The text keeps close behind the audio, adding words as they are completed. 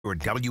Your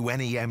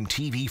WNEM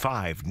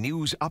TV5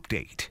 News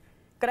Update.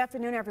 Good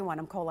afternoon, everyone.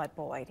 I'm Colette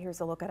Boyd.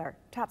 Here's a look at our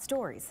top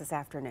stories this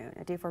afternoon.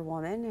 A Deerfield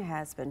woman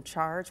has been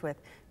charged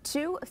with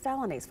 2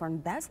 felonies for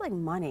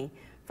embezzling money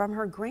from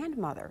her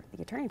grandmother.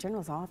 The Attorney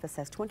General's office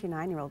says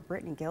 29-year-old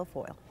Brittany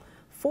Guilfoyle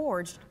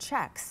forged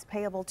checks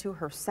payable to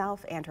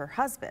herself and her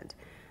husband.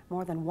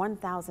 More than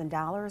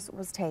 $1,000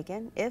 was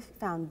taken. If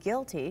found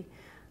guilty,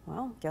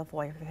 well,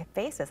 Guilfoyle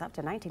faces up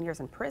to 19 years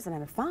in prison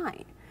and a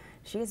fine.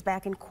 She is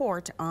back in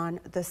court on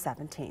the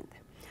 17th.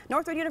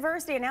 Northwood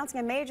University announcing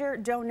a major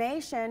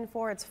donation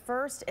for its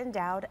first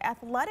endowed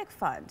athletic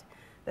fund.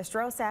 The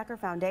Strosacker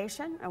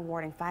Foundation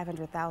awarding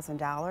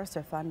 $500,000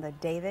 to fund the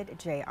David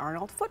J.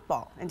 Arnold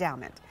Football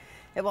Endowment.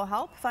 It will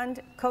help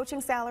fund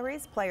coaching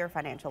salaries, player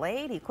financial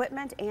aid,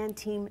 equipment, and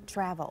team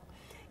travel.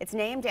 It's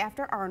named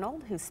after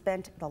Arnold, who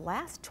spent the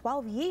last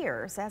 12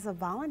 years as a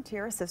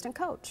volunteer assistant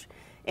coach.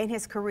 In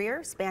his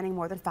career, spanning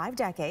more than 5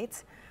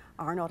 decades,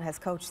 Arnold has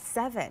coached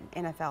 7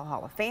 NFL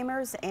Hall of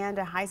Famers and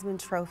a Heisman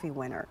Trophy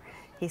winner.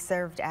 He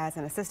served as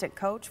an assistant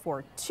coach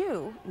for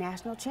 2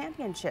 national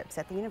championships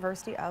at the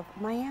University of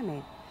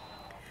Miami.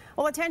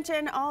 Well,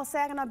 attention all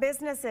Saginaw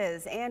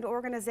businesses and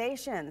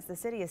organizations. The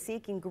city is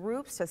seeking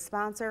groups to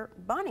sponsor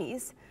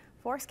bunnies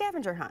for a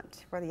scavenger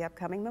hunt for the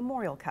upcoming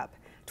Memorial Cup.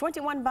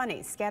 21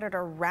 bunnies scattered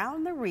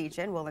around the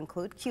region will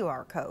include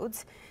QR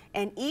codes,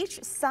 and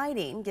each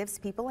sighting gives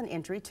people an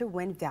entry to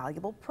win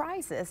valuable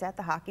prizes at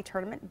the hockey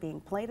tournament being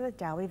played at the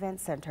Dow Event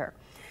Center.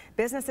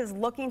 Businesses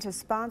looking to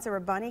sponsor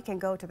a bunny can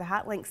go to the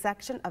hot link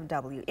section of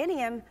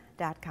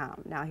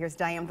WNEM.com. Now here's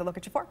Diane with a look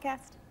at your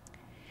forecast.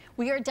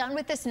 We are done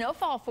with the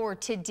snowfall for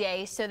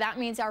today, so that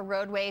means our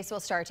roadways will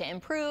start to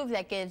improve.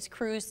 That gives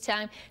crews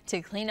time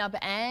to clean up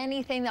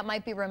anything that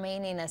might be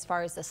remaining as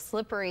far as the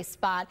slippery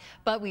spot.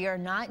 But we are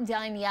not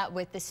done yet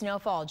with the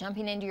snowfall.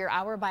 Jumping into your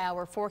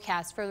hour-by-hour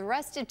forecast for the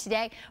rest of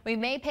today, we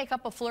may pick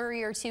up a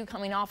flurry or 2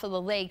 coming off of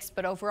the lakes,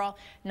 but overall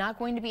not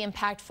going to be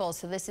impactful.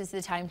 So this is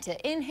the time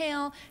to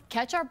inhale,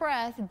 catch our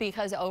breath,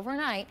 because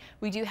overnight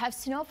we do have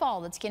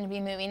snowfall that's going to be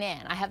moving in.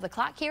 I have the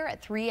clock here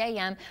at 3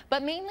 a.m.,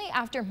 but mainly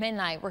after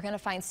midnight we're going to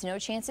find snow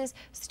chances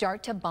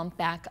start to bump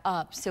back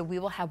up. So we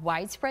will have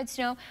widespread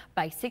snow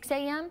by 6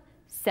 a.m.,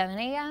 7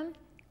 a.m.,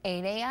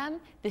 8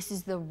 a.m. This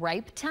is the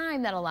ripe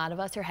time that a lot of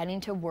us are heading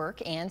to work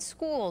and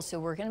school. So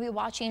we're going to be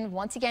watching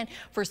once again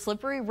for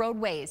slippery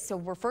roadways. So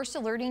we're first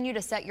alerting you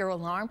to set your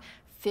alarm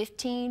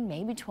 15,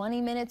 maybe 20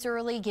 minutes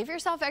early. Give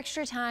yourself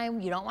extra time.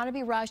 You don't want to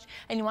be rushed,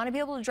 and you want to be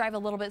able to drive a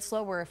little bit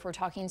slower if we're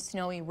talking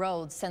snowy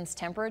roads, since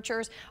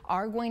temperatures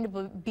are going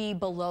to be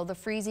below the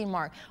freezing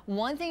mark.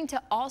 One thing to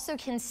also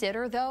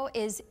consider, though,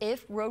 is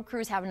if road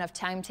crews have enough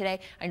time today.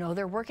 I know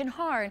they're working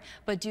hard,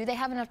 but do they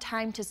have enough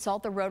time to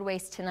salt the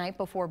roadways tonight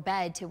before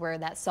bed, to where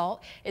that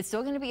salt is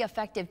still going to be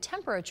effective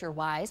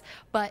temperature-wise,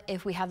 but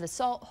if we have the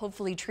salt,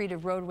 hopefully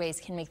treated roadways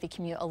can make the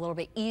commute a little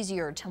bit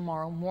easier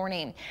tomorrow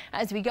morning.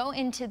 As we go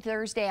into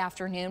Thursday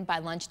afternoon, by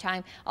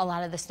lunchtime, a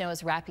lot of the snow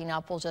is wrapping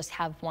up. We'll just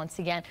have, once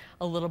again,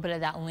 a little bit of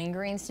that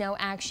lingering snow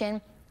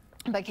action.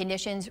 But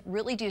conditions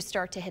really do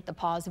start to hit the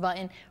pause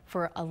button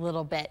for a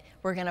little bit.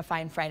 We're going to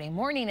find Friday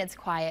morning it's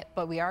quiet,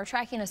 but we are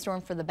tracking a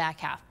storm for the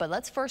back half. But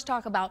let's first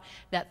talk about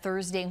that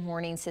Thursday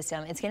morning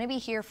system. It's going to be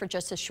here for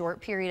just a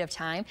short period of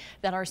time.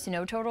 That our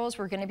snow totals,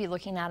 we're going to be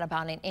looking at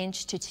about 1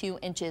 inch to 2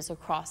 inches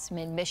across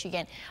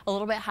mid-Michigan. A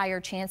little bit higher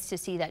chance to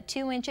see that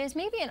 2 inches,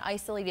 maybe an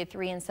isolated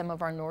 3 in some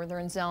of our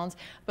northern zones.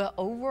 But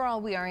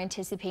overall, we are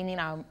anticipating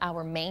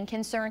our main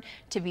concern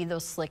to be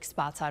those slick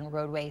spots on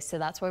roadways. So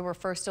that's why we're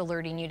first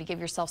alerting you to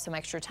give yourself some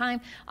extra time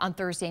on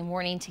Thursday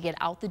morning to get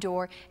out the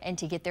door and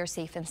to get there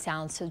safe and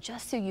sound, so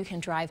just so you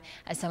can drive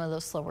at some of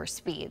those slower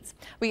speeds.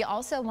 We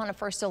also want to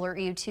first alert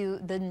you to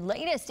the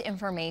latest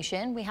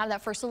information. We have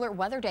that first alert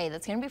weather day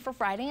that's going to be for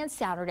Friday and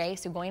Saturday,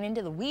 so going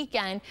into the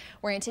weekend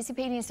we're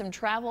anticipating some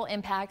travel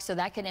impacts, so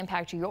that could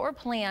impact your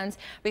plans,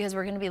 because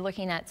we're going to be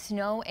looking at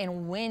snow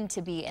and wind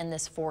to be in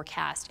this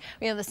forecast.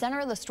 We have the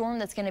center of the storm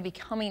that's going to be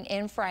coming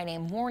in Friday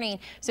morning,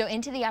 so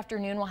into the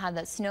afternoon we'll have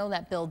that snow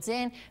that builds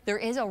in. There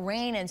is a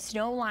rain and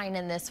snow line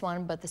in this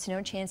one, but the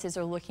snow chances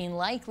are looking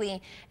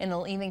likely, and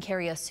they'll even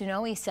carry a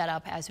snowy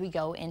setup as we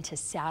go into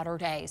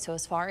Saturday. So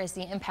as far as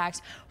the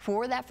impacts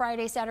for that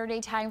Friday,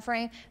 Saturday time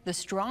frame, the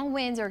strong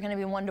winds are going to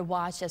be one to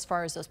watch as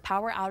far as those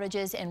power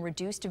outages and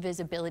reduced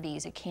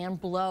visibilities. It can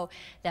blow.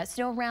 That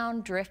snow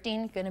around,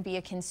 drifting, going to be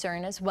a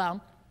concern as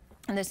well.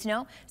 And the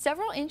snow,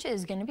 several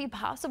inches going to be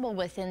possible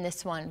within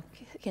this one,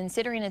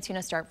 considering it's going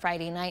to start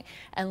Friday night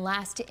and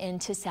last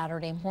into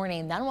Saturday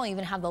morning. Then we'll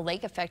even have the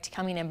lake effect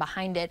coming in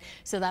behind it.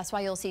 So that's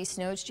why you'll see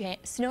snow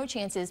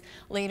chances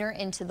later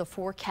into the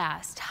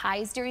forecast.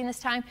 Highs during this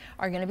time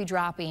are going to be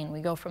dropping. We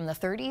go from the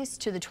 30s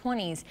to the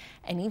 20s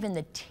and even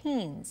the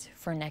teens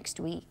for next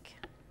week.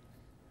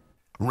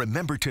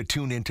 Remember to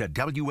tune into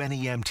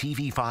WNEM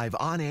TV5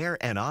 on air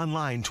and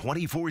online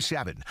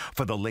 24/7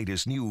 for the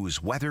latest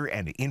news, weather,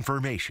 and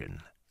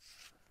information.